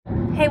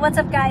Hey, what's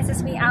up guys?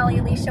 It's me, Ali,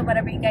 Alicia,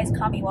 whatever you guys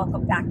call me.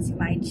 Welcome back to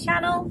my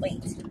channel.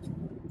 Wait.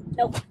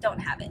 Nope, don't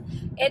have it.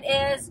 It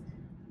is,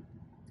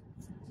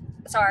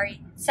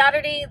 sorry,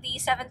 Saturday the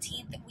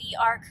 17th. We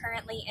are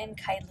currently in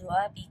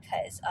Kailua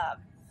because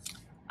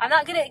I'm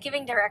not good at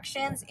giving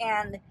directions,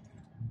 and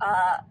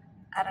I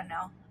don't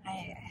know.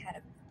 I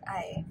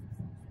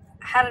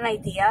had an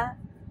idea.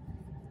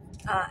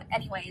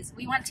 Anyways,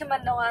 we went to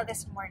Manoa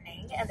this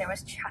morning and there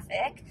was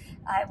traffic.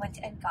 I went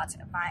and got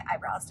my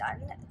eyebrows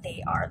done.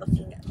 They are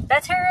looking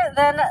better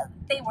than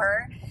they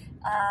were.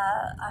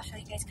 I'll show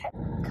you guys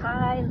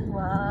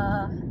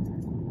Kailua.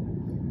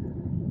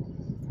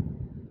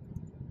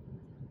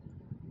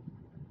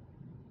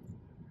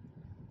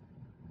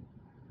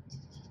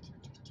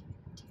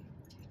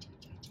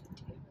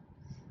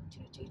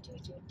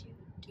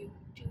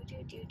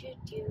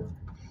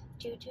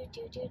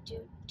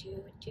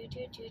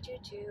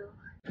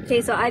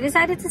 Okay, so I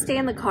decided to stay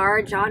in the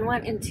car. John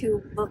went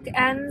into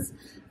Bookends.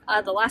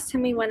 The last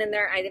time we went in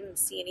there, I didn't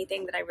see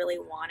anything that I really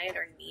wanted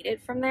or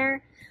needed from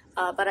there.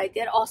 But I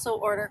did also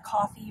order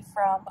coffee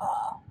from,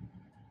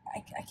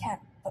 I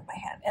can't put my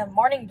hand,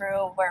 Morning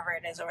Brew, wherever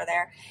it is over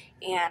there.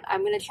 And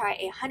I'm going to try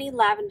a honey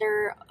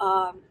lavender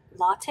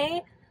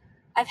latte.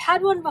 I've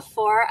had one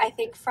before, I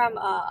think from,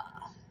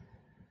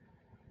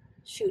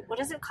 shoot, what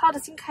is it called?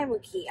 It's in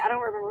Kaimuki. I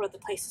don't remember what the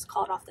place is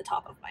called off the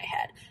top of my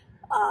head.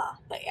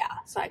 But yeah,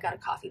 so I got a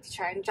coffee to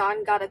try, and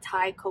John got a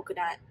Thai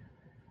coconut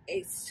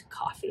iced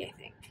coffee, I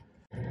think.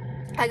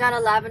 I got a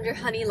lavender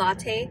honey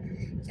latte,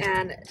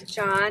 and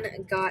John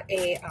got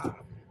a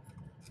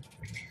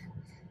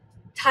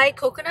Thai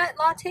coconut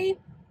latte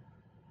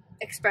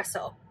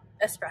espresso.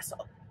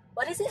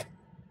 What is it?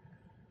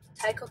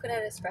 Thai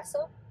coconut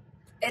espresso?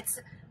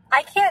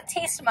 I can't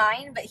taste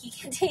mine, but he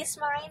can taste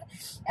mine,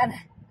 and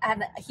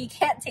he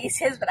can't taste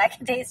his, but I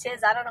can taste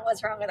his. I don't know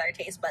what's wrong with our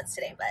taste buds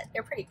today, but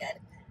they're pretty good.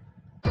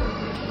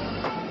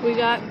 We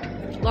got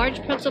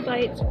large pretzel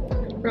bites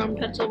from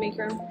Pretzel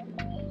Maker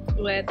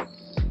with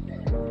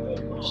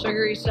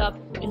sugary stuff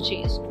and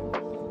cheese.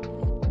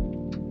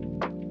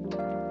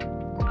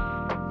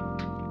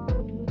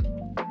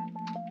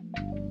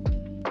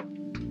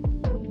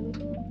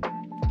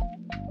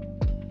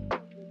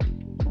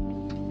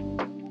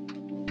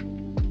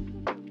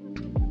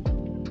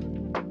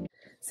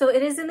 So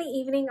it is in the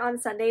evening on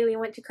Sunday. We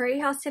went to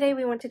Curry House today.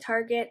 We went to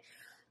Target.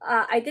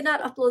 I did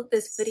not upload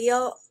this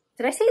video.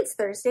 Did I say it's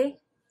Thursday?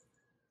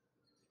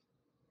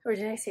 Or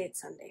did I say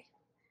it's Sunday?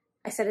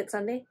 I said it's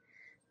Sunday?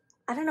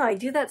 I don't know. I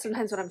do that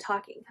sometimes when I'm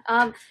talking.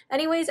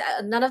 Anyways,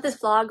 none of this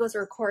vlog was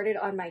recorded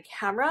on my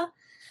camera.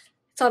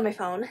 It's on my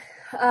phone.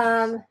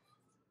 I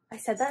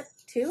said that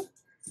too?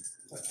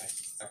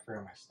 I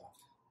forgot my stuff.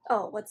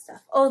 Oh, what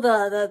stuff? Oh,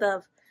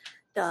 the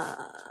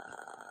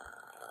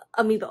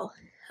amiibo.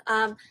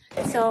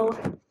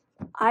 So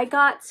I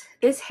got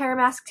this hair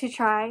mask to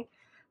try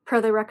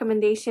per the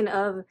recommendation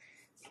of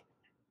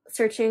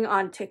searching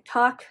on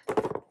TikTok.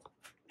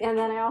 And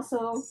then I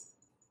also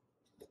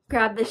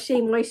grabbed the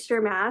Shea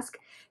Moisture mask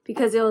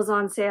because it was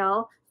on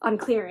sale, on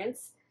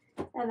clearance.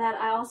 And then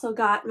I also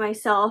got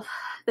myself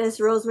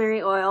this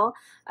rosemary oil.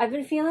 I've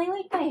been feeling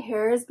like my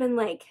hair has been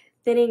like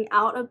thinning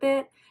out a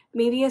bit.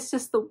 Maybe it's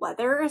just the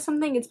weather or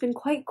something. It's been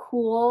quite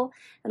cool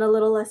and a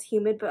little less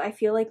humid, but I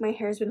feel like my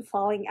hair's been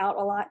falling out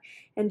a lot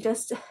and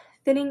just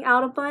thinning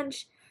out a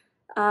bunch.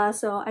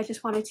 So I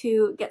just wanted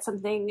to get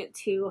something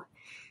to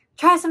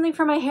try something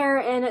for my hair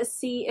and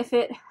see if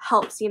it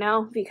helps, you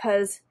know,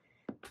 because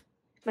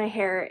my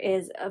hair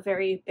is a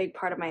very big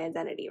part of my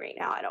identity right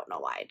now. I don't know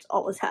why. It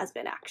always has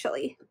been,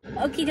 actually.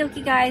 Okie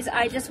dokie, guys.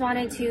 I just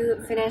wanted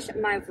to finish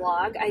my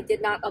vlog. I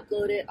did not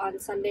upload it on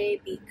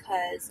Sunday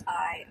because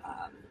I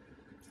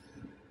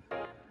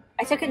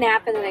took a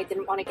nap and then I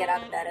didn't want to get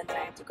out of bed, and then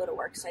I had to go to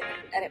work, so I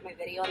didn't edit my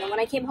video. And then when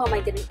I came home, I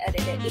didn't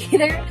edit it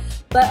either.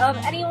 But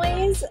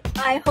anyways,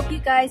 I hope you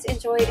guys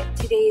enjoyed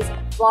today's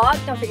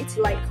vlog. Don't forget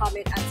to like,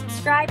 comment, and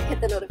subscribe.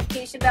 Hit the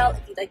notification bell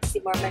if you'd like to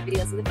see more of my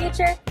videos in the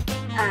future.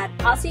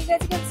 And I'll see you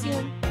guys again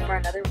soon for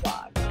another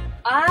vlog.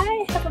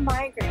 I have a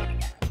migraine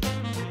again.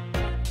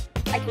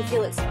 I can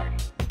feel it starting.